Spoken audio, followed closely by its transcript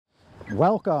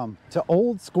Welcome to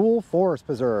Old School Forest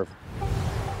Preserve.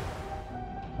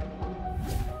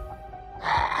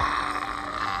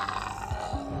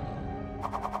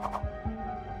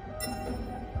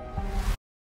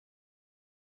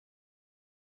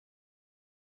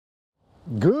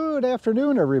 Good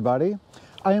afternoon, everybody.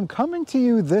 I am coming to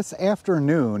you this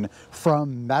afternoon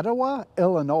from Mettawa,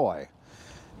 Illinois.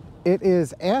 It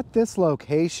is at this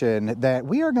location that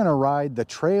we are going to ride the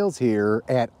trails here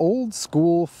at Old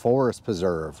School Forest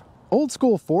Preserve. Old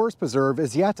School Forest Preserve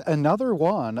is yet another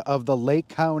one of the Lake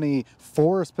County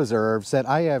forest preserves that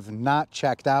I have not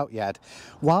checked out yet.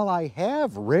 While I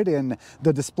have ridden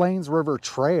the Des Plaines River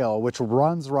Trail, which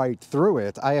runs right through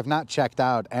it, I have not checked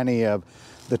out any of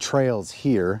the trails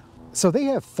here. So they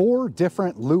have 4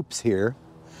 different loops here.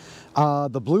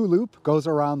 The blue loop goes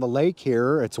around the lake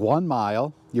here. It's 1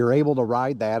 mile. You're able to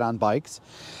ride that on bikes.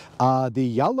 The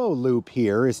yellow loop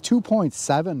here is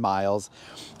 2.7 miles.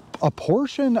 A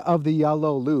portion of the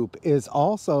yellow loop is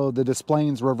also the Des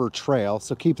Plaines River Trail,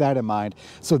 so keep that in mind.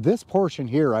 So this portion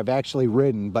here I've actually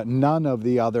ridden, but none of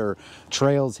the other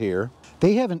trails here.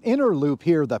 They have an inner loop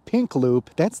here, the pink loop.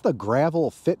 That's the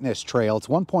gravel fitness trail. It's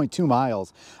 1.2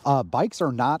 miles. Bikes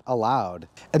are not allowed.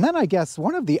 And then I guess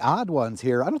one of the odd ones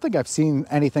here, I don't think I've seen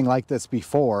anything like this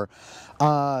before.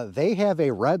 They have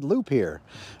a red loop here,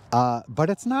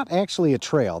 but it's not actually a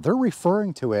trail. They're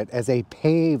referring to it as a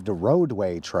paved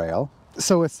roadway trail.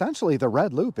 So essentially the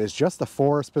red loop is just the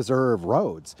forest preserve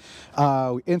roads.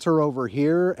 Enter over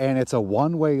here and it's a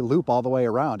one-way loop all the way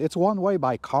around. It's one way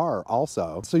by car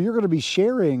also. So you're going to be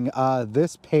sharing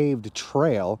this paved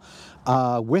trail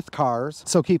with cars.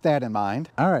 So keep that in mind.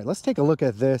 All right, let's take a look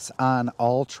at this on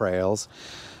all trails.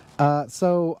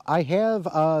 So I have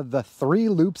the 3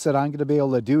 loops that I'm going to be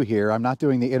able to do here. I'm not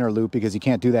doing the inner loop because you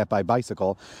can't do that by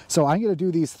bicycle. So I'm going to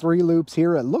do these 3 loops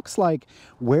here. It looks like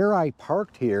where I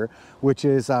parked here, which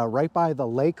is right by the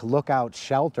Lake Lookout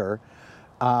Shelter,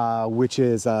 which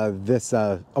is this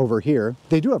over here.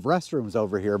 They do have restrooms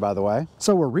over here, by the way.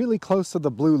 So we're really close to the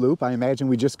blue loop. I imagine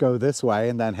we just go this way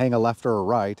and then hang a left or a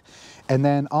right. And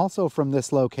then also from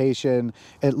this location,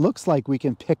 it looks like we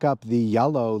can pick up the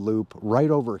yellow loop right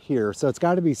over here. So it's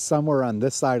got to be somewhere on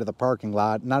this side of the parking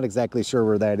lot. Not exactly sure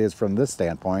where that is from this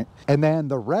standpoint. And then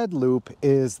the red loop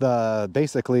is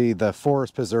basically the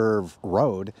Forest Preserve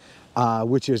Road,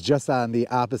 which is just on the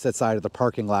opposite side of the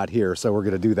parking lot here. So we're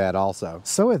going to do that also.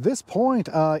 So at this point,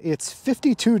 it's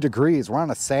 52 degrees. We're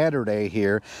on a Saturday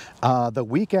here, the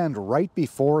weekend right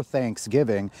before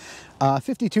Thanksgiving.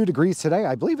 52 degrees today.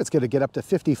 I believe it's going to get up to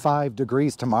 55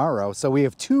 degrees tomorrow. So we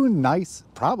have 2 nice,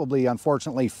 probably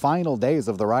unfortunately, final days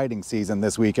of the riding season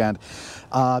this weekend,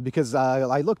 because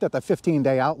I looked at the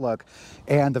 15-day outlook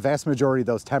and the vast majority of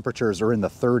those temperatures are in the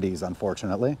 30s,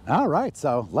 unfortunately. All right,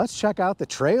 so let's check out the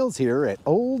trails here at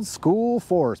Old School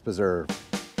Forest Preserve.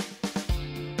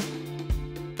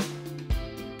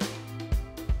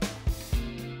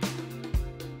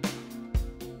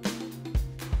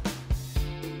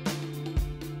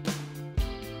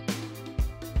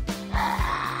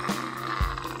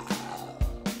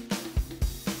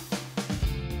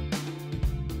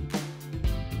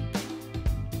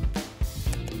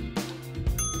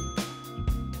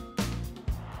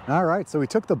 All right, so we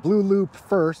took the blue loop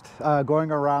first, going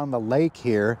around the lake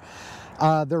here.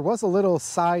 There was a little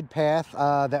side path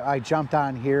that I jumped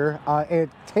on here. It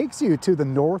takes you to the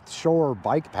North Shore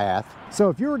Bike Path. So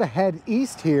if you were to head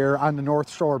east here on the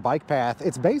North Shore Bike Path,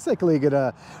 it's basically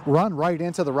gonna run right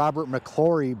into the Robert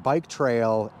McClory Bike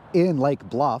Trail in Lake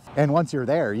Bluff. And once you're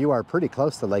there, you are pretty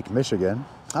close to Lake Michigan.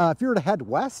 If you were to head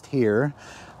west here,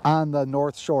 on the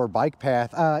North Shore Bike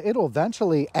Path, it'll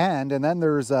eventually end, and then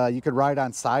there's you could ride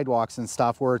on sidewalks and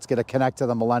stuff where it's going to connect to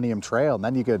the Millennium Trail, and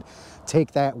then you could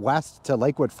take that west to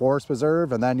Lakewood Forest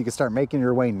Preserve, and then you can start making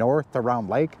your way north around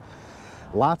Lake.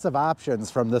 Lots of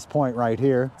options from this point right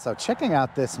here. So checking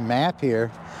out this map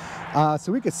here,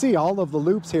 so we could see all of the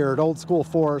loops here at Old School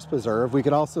Forest Preserve. We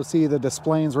could also see the Des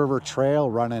Plaines River Trail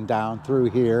running down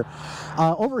through here.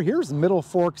 Over here's Middle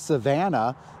Fork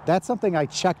Savannah. That's something I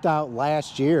checked out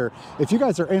last year. If you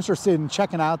guys are interested in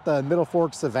checking out the Middle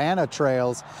Fork Savannah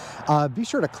trails, be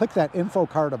sure to click that info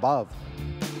card above.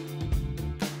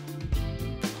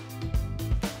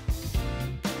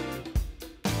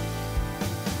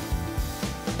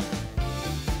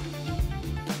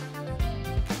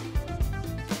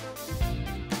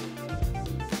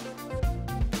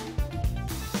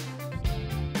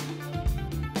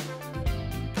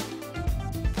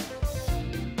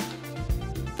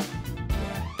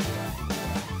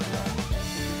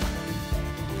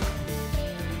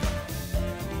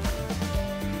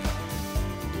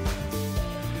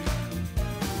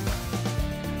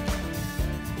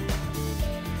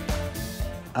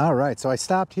 All right, so I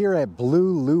stopped here at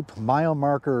Blue Loop mile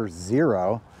marker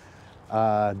 0.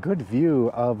 Good view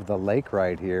of the lake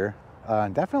right here.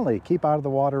 Definitely keep out of the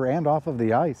water and off of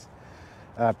the ice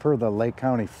per the Lake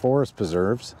County Forest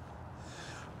Preserves.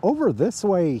 Over this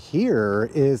way here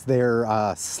is their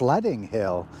sledding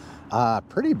hill.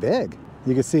 Pretty big.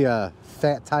 You can see a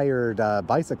fat-tired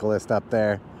bicyclist up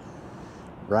there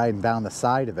riding down the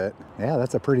side of it. Yeah,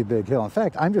 that's a pretty big hill. In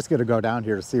fact, I'm just going to go down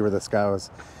here to see where this goes,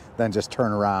 then just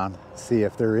turn around, see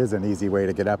if there is an easy way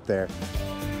to get up there.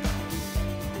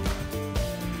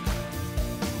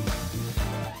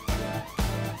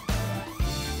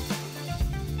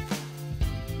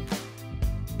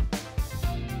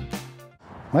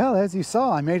 Well, as you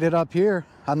saw, I made it up here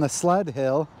on the Sled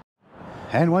Hill.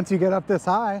 And once you get up this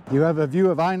high, you have a view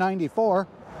of I-94.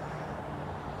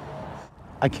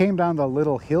 I came down the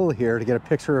little hill here to get a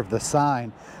picture of the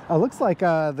sign. Looks like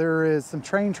there is some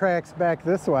train tracks back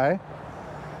this way.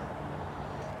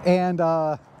 And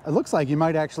it looks like you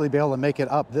might actually be able to make it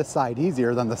up this side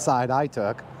easier than the side I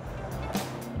took.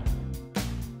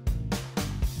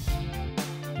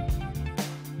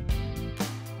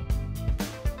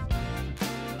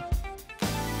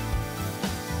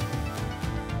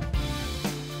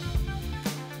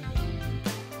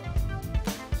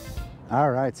 All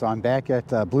right, so I'm back at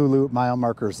Blue Loop mile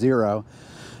marker 0.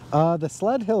 The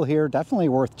sled hill here, definitely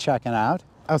worth checking out.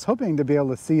 I was hoping to be able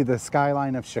to see the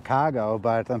skyline of Chicago,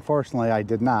 but unfortunately I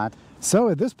did not. So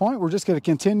at this point, we're just going to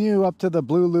continue up to the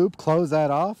Blue Loop, close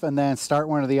that off, and then start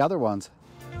one of the other ones.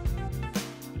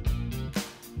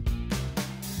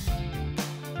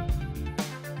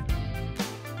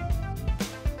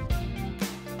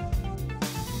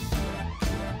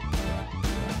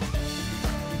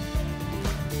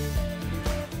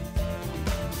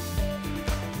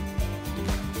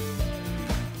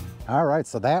 All right,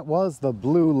 so that was the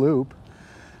Blue Loop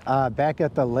back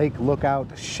at the Lake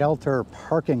Lookout Shelter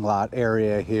parking lot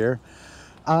area here.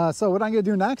 So what I'm gonna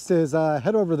do next is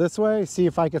head over this way, see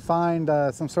if I could find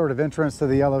some sort of entrance to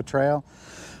the Yellow Trail.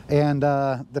 And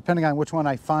depending on which one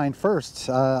I find first,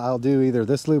 I'll do either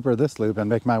this loop or this loop and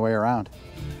make my way around.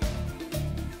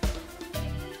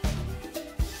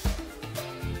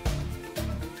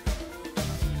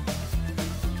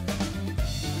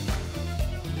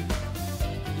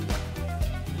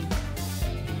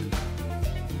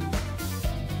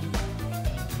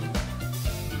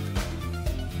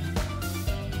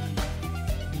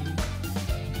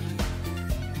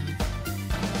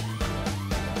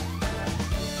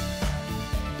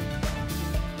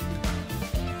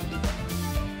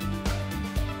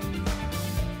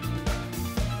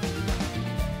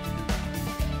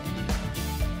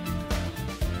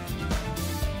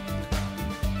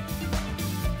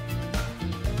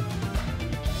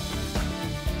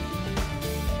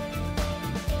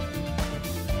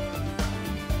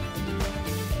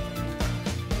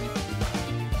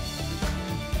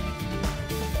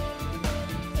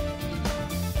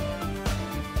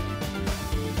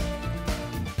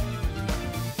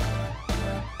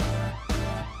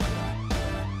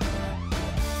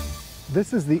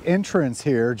 This is the entrance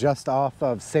here just off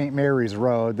of St. Mary's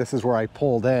Road. This is where I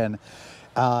pulled in.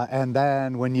 And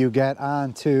then when you get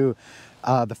onto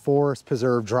the Forest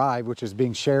Preserve Drive, which is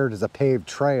being shared as a paved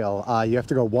trail, you have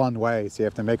to go one way. So you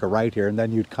have to make a right here and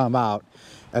then you'd come out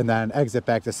and then exit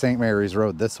back to St. Mary's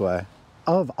Road this way.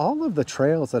 Of all of the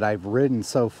trails that I've ridden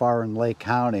so far in Lake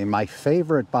County, my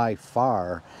favorite by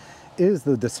far is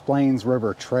the Des Plaines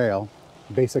River Trail.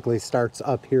 Basically starts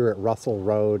up here at Russell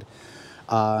Road,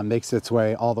 makes its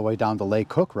way all the way down to Lake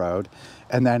Cook Road,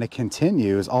 and then it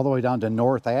continues all the way down to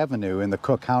North Avenue in the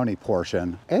Cook County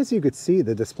portion. As you could see,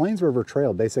 the Des Plaines River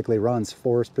Trail basically runs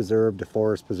Forest Preserve to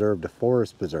Forest Preserve to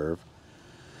Forest Preserve.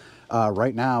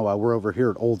 Right now, we're over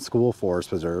here at Old School Forest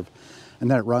Preserve, and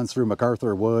then it runs through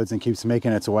MacArthur Woods and keeps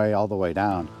making its way all the way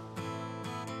down.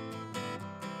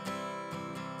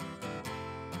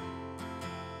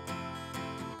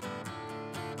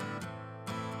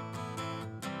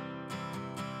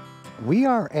 We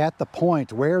are at the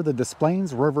point where the Des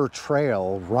Plaines River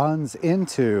Trail runs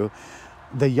into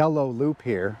the Yellow Loop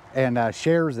here and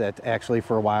shares it actually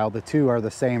for a while. The two are the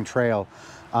same trail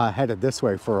headed this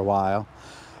way for a while.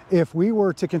 If we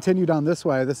were to continue down this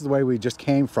way, this is the way we just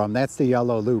came from. That's the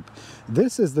Yellow Loop.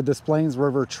 This is the Des Plaines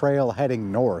River Trail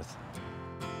heading north.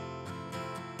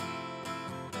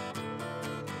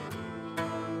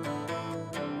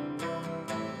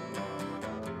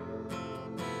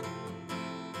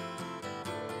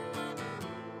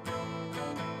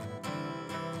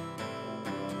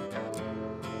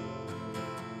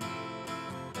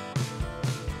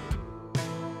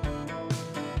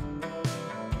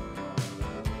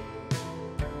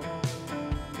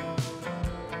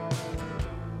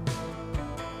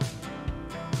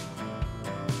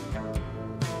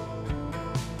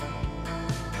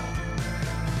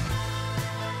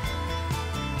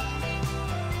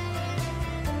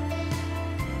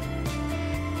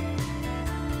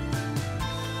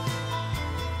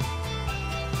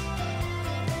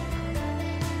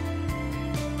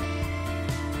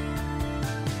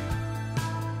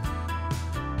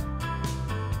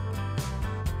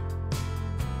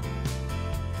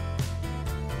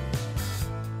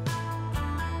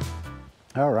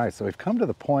 All right, so we've come to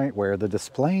the point where the Des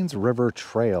Plaines River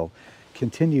Trail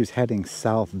continues heading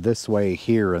south this way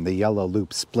here, and the yellow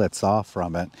loop splits off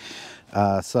from it.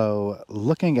 So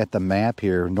looking at the map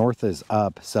here, north is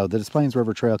up, so the Des Plaines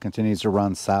River Trail continues to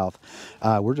run south.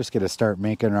 We're just going to start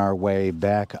making our way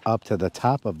back up to the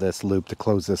top of this loop to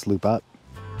close this loop up.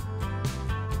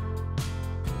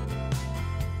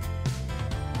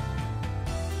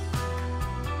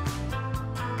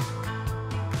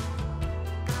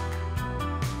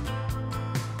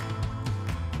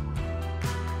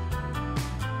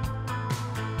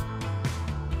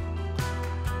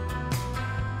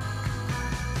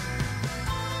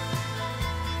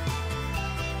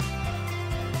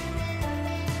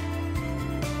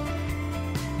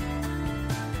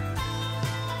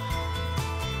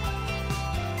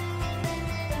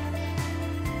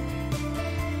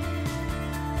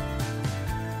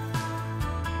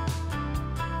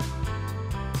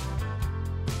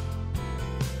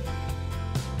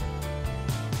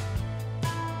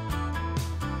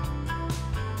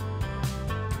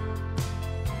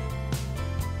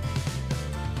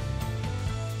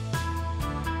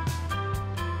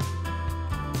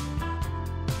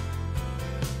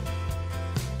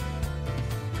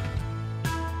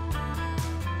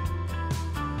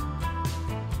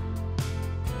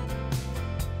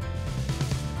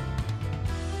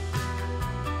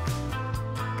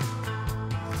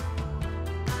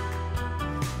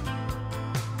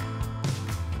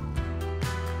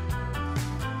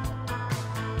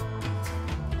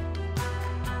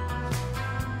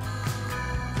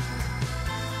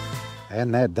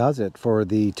 And that does it for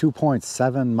the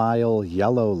 2.7 mile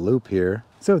yellow loop here.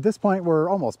 So at this point, we're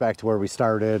almost back to where we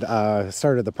started.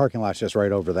 The parking lot's just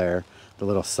right over there, the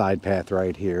little side path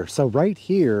right here. So right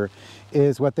here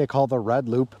is what they call the Red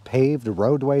Loop Paved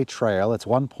Roadway Trail. It's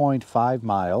 1.5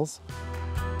 miles.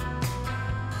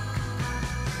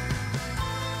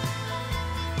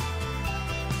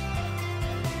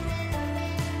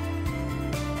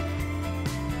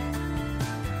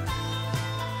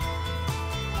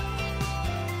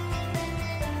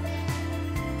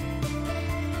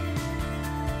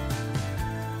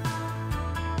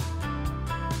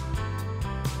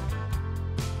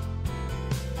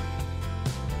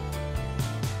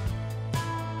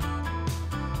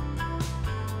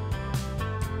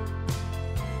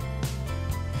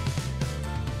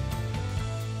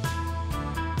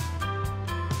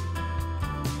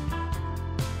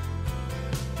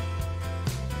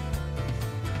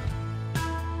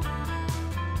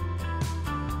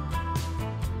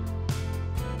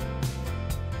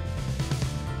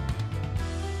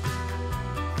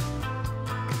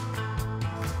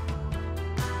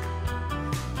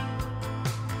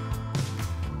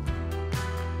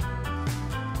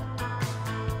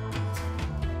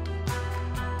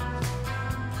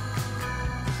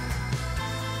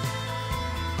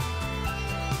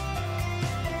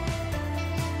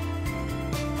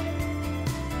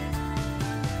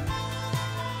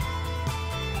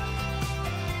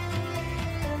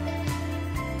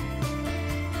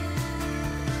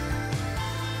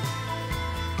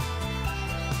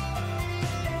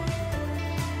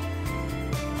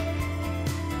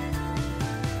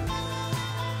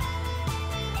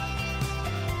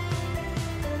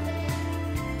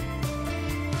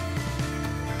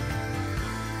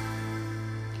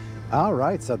 All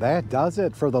right, so that does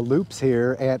it for the loops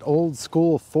here at Old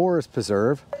School Forest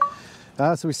Preserve.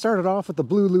 So we started off with the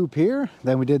blue loop here,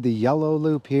 then we did the yellow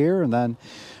loop here, and then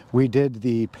we did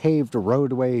the paved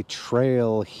roadway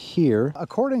trail here.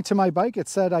 According to my bike, it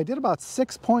said I did about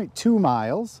 6.2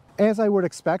 miles. As I would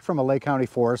expect from a Lake County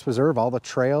Forest Preserve, all the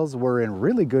trails were in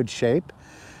really good shape.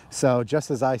 So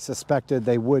just as I suspected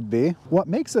they would be. What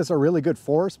makes this a really good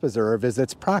forest preserve is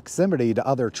its proximity to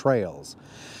other trails.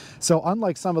 So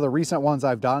unlike some of the recent ones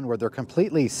I've done where they're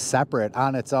completely separate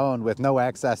on its own with no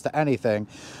access to anything,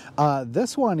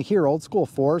 this one here, Old School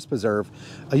Forest Preserve,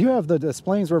 you have the Des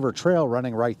Plaines River Trail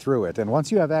running right through it. And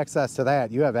once you have access to that,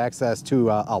 you have access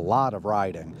to a lot of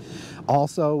riding.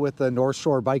 Also with the North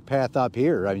Shore bike path up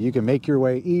here, you can make your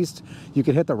way east. You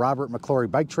can hit the Robert McClory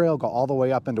Bike Trail, go all the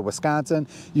way up into Wisconsin.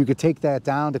 You could take that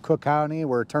down to Cook County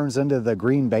where it turns into the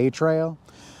Green Bay Trail.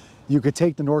 You could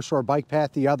take the North Shore bike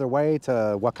path the other way to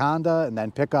Wakanda and then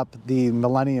pick up the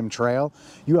Millennium Trail.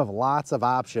 You have lots of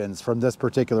options from this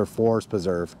particular forest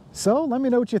preserve. So let me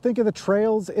know what you think of the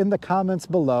trails in the comments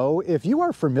below. If you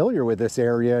are familiar with this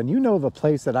area and you know of a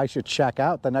place that I should check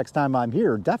out the next time I'm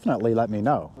here, definitely let me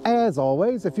know. As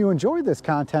always, if you enjoyed this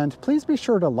content, please be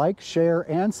sure to like, share,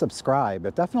 and subscribe.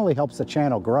 It definitely helps the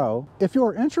channel grow. If you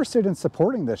are interested in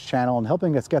supporting this channel and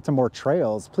helping us get to more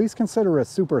trails, please consider a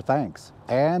super thanks.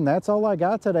 And that's all I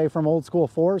got today from Old School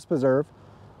Forest Preserve.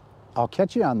 I'll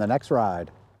catch you on the next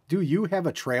ride. Do you have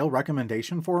a trail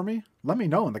recommendation for me? Let me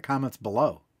know in the comments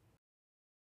below.